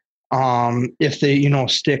 if they,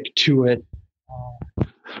 stick to it.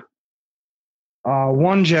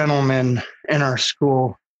 One gentleman in our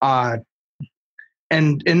school, and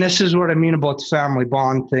this is what I mean about the family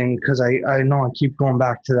bond thing, because I know I keep going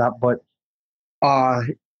back to that, but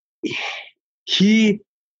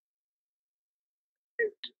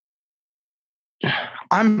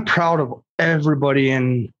I'm proud of everybody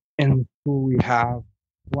in who we have,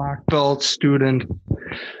 black belt student.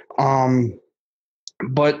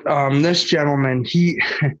 But this gentleman, we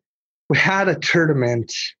had a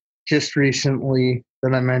tournament just recently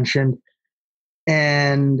that I mentioned.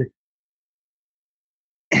 And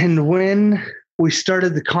when we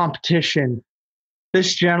started the competition,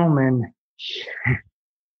 this gentleman,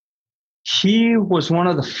 he was one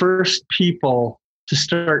of the first people to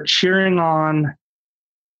start cheering on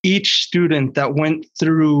each student that went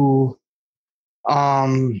through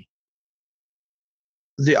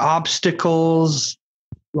the obstacles,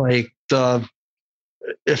 like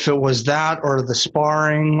if it was that or the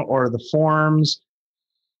sparring or the forms.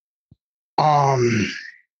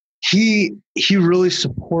 He really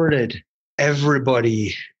supported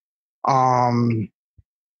everybody in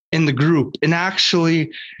the group. And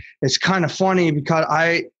actually, it's kind of funny because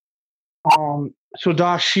so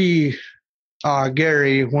Dashi,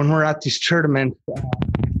 Gary, when we're at these tournaments,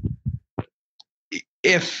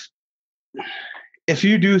 if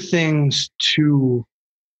you do things to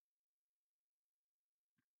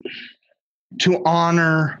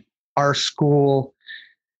honor our school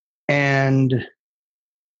and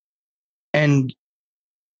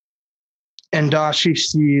Dashi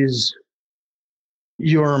sees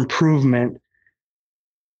your improvement,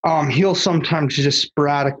 he'll sometimes just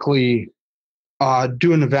sporadically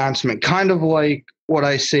do an advancement, kind of like what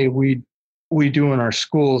I say we do in our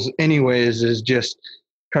schools anyways, is just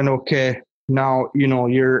kind of, okay, now,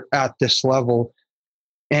 you're at this level.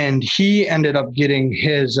 And he ended up getting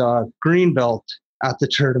his green belt at the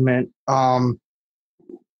tournament. That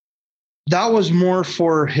was more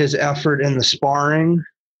for his effort in the sparring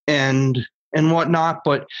and whatnot,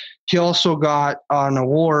 but he also got an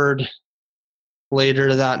award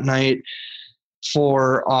later that night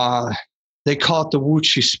for they call it the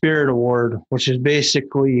Wuchi Spirit Award, which is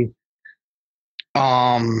basically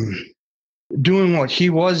doing what he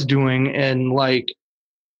was doing and like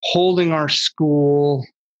holding our school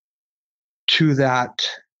to that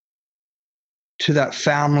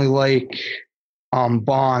family like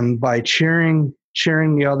bond by cheering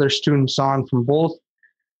the other students on from both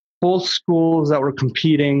schools that were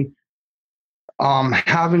competing,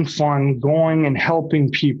 having fun, going and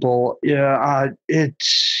helping people. It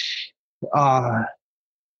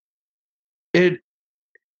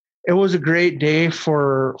was a great day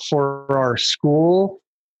for our school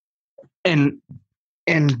and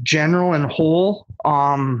in general and whole.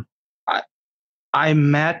 I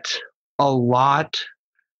met a lot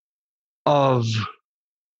of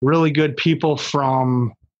really good people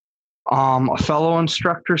from a fellow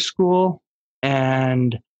instructor school,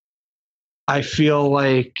 and I feel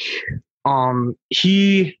like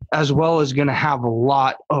he as well is going to have a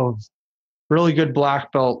lot of really good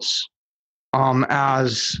black belts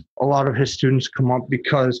as a lot of his students come up,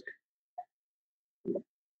 because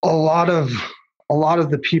a lot of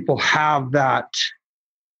the people have that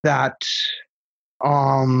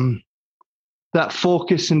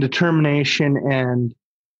focus and determination and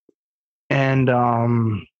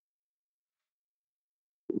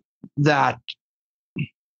that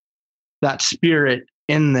spirit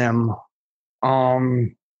in them,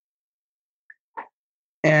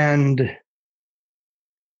 and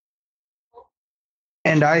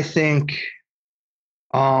I think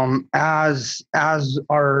as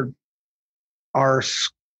our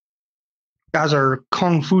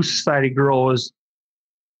Kung Fu society grows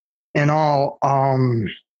and all,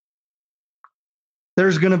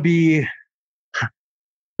 there's gonna be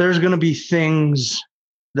things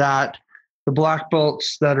that the black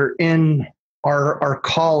belts that are in our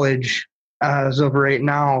college as of right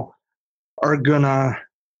now are gonna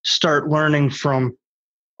start learning from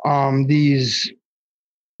these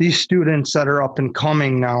students that are up and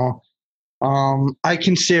coming now. I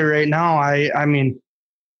can say right now, I mean,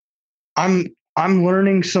 I'm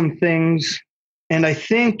learning some things, and I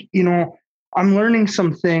think, I'm learning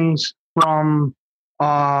some things from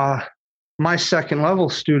my second level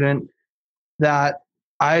student that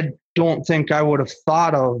I don't think I would have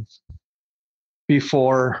thought of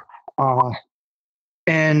before.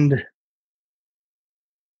 And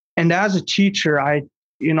as a teacher, I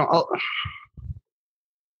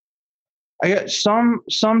get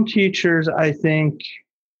some teachers, I think,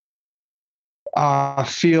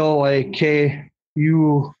 feel like, hey,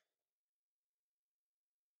 you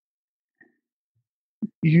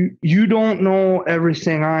don't know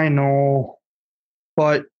everything I know,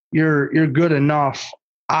 but you're good enough.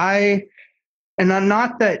 And I'm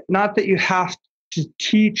not that you have to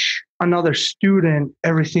teach another student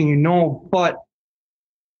everything you know, but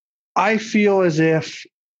I feel as if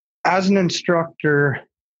as an instructor,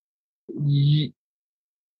 the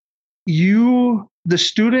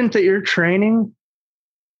student that you're training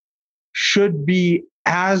should be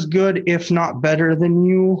as good, if not better than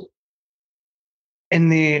you. in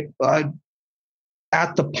the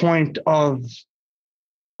at the point of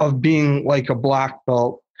being like a black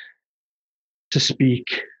belt, to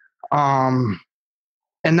speak. And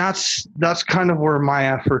that's kind of where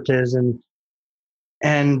my effort is.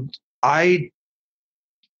 And I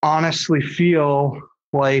honestly feel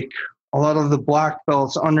like a lot of the black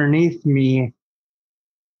belts underneath me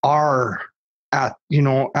are at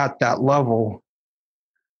that level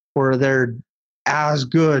where they're as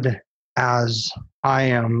good as I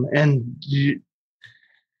am. And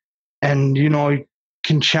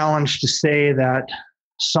can challenge to say that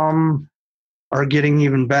some are getting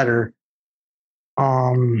even better,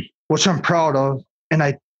 which I'm proud of. And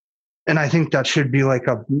I think that should be like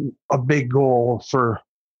a big goal for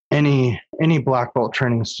any black belt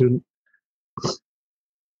training student.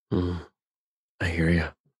 I hear you.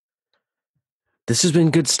 This has been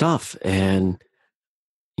good stuff. And,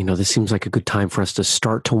 this seems like a good time for us to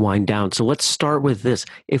start to wind down. So let's start with this.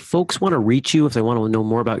 If folks want to reach you, if they want to know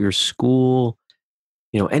more about your school,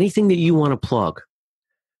 anything that you want to plug,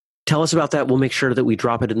 tell us about that. We'll make sure that we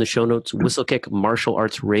drop it in the show notes. Whistlekick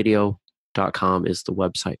martialartsradio.com is the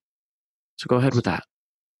website. So go ahead with that.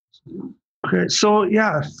 Okay. So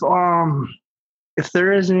yeah, if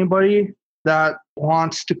there is anybody that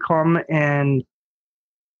wants to come and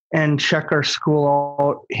check our school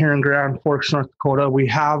out here in Grand Forks, North Dakota, we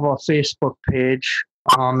have a Facebook page.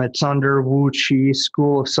 It's under Wu Chi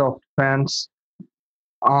School of Self-Defense.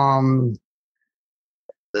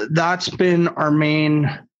 That's been our main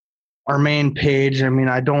page. I mean,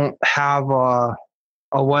 I don't have a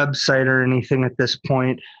website or anything at this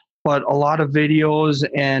point, but a lot of videos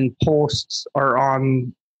and posts are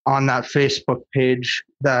on that Facebook page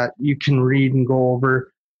that you can read and go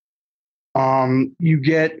over. You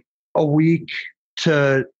get a week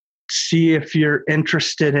to see if you're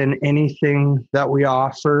interested in anything that we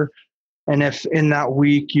offer. And if in that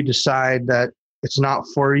week you decide that it's not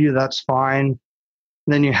for you, that's fine.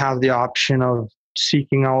 Then you have the option of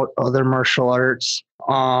seeking out other martial arts.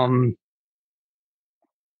 Other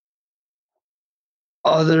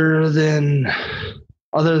than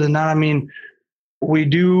that, I mean, we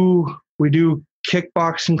do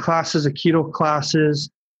kickboxing classes, Aikido classes.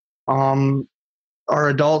 Our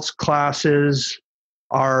adults classes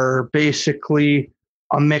are basically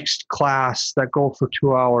a mixed class that go for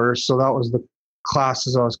 2 hours. So that was the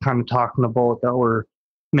classes I was kind of talking about that were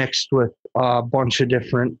mixed with a bunch of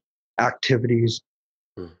different activities.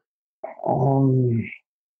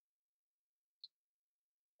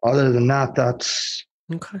 Other than that, that's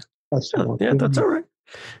okay. That's that's all right.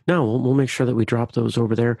 No, we'll make sure that we drop those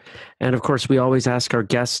over there. And of course, we always ask our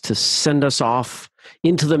guests to send us off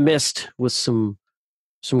into the mist with some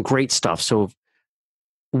great stuff. So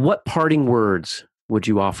what parting words would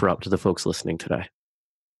you offer up to the folks listening today?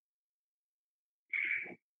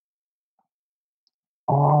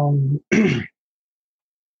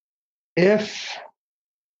 If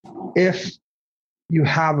you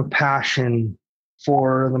have a passion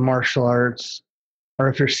for the martial arts, or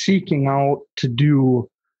if you're seeking out to do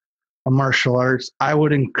a martial arts, I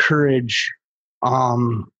would encourage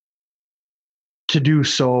to do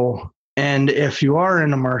so. And if you are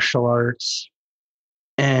in the martial arts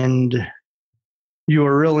and you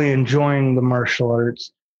are really enjoying the martial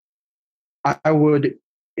arts, I would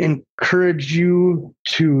encourage you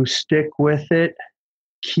to stick with it,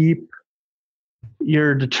 keep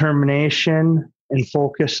your determination and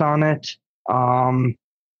focus on it.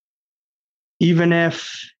 Even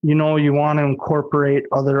if, you want to incorporate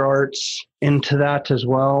other arts into that as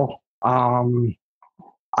well.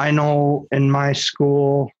 I know in my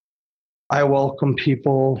school, I welcome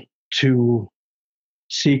people to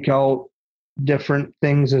seek out different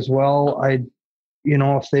things as well.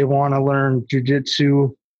 If they want to learn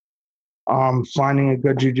jujitsu, finding a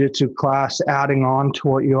good jujitsu class, adding on to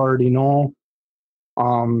what you already know.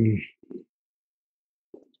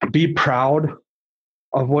 Be proud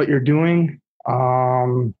of what you're doing,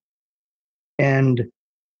 and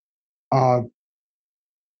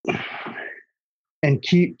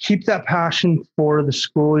keep that passion for the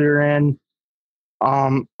school you're in.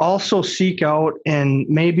 Also seek out and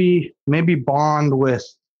maybe bond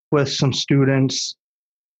with some students.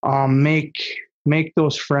 Make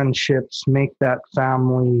those friendships, make that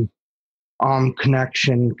family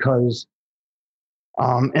connection, because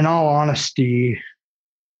in all honesty,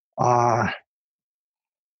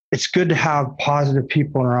 it's good to have positive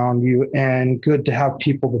people around you and good to have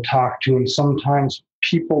people to talk to. And sometimes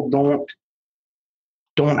people don't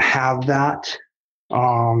have that.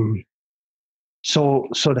 So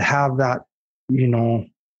to have that,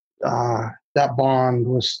 that bond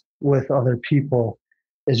with other people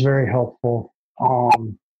is very helpful.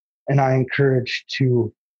 And I encourage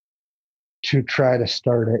to try to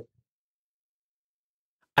start it.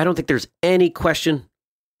 I don't think there's any question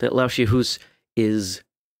that Lao Shi Huus is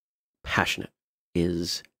passionate,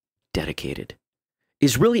 is dedicated,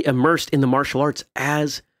 is really immersed in the martial arts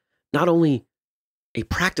as not only a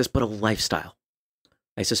practice, but a lifestyle.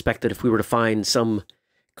 I suspect that if we were to find some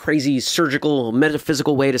crazy surgical,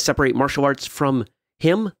 metaphysical way to separate martial arts from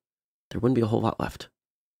him, there wouldn't be a whole lot left.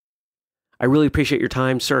 I really appreciate your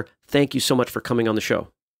time, sir. Thank you so much for coming on the show.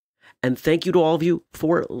 And thank you to all of you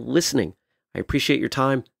for listening. I appreciate your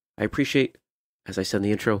time. I appreciate, as I said in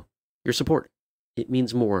the intro, your support. It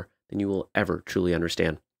means more than you will ever truly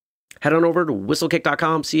understand. Head on over to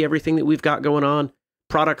whistlekick.com, see everything that we've got going on,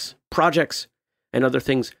 products, projects, and other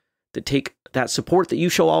things that take that support that you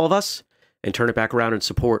show all of us and turn it back around and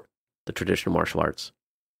support the traditional martial arts.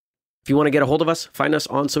 If you want to get a hold of us, find us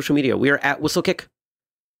on social media. We are at Whistlekick.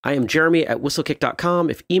 I am Jeremy at whistlekick.com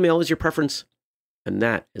if email is your preference. And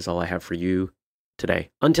that is all I have for you today.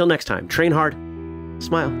 Until next time, train hard,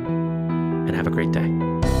 smile, and have a great day.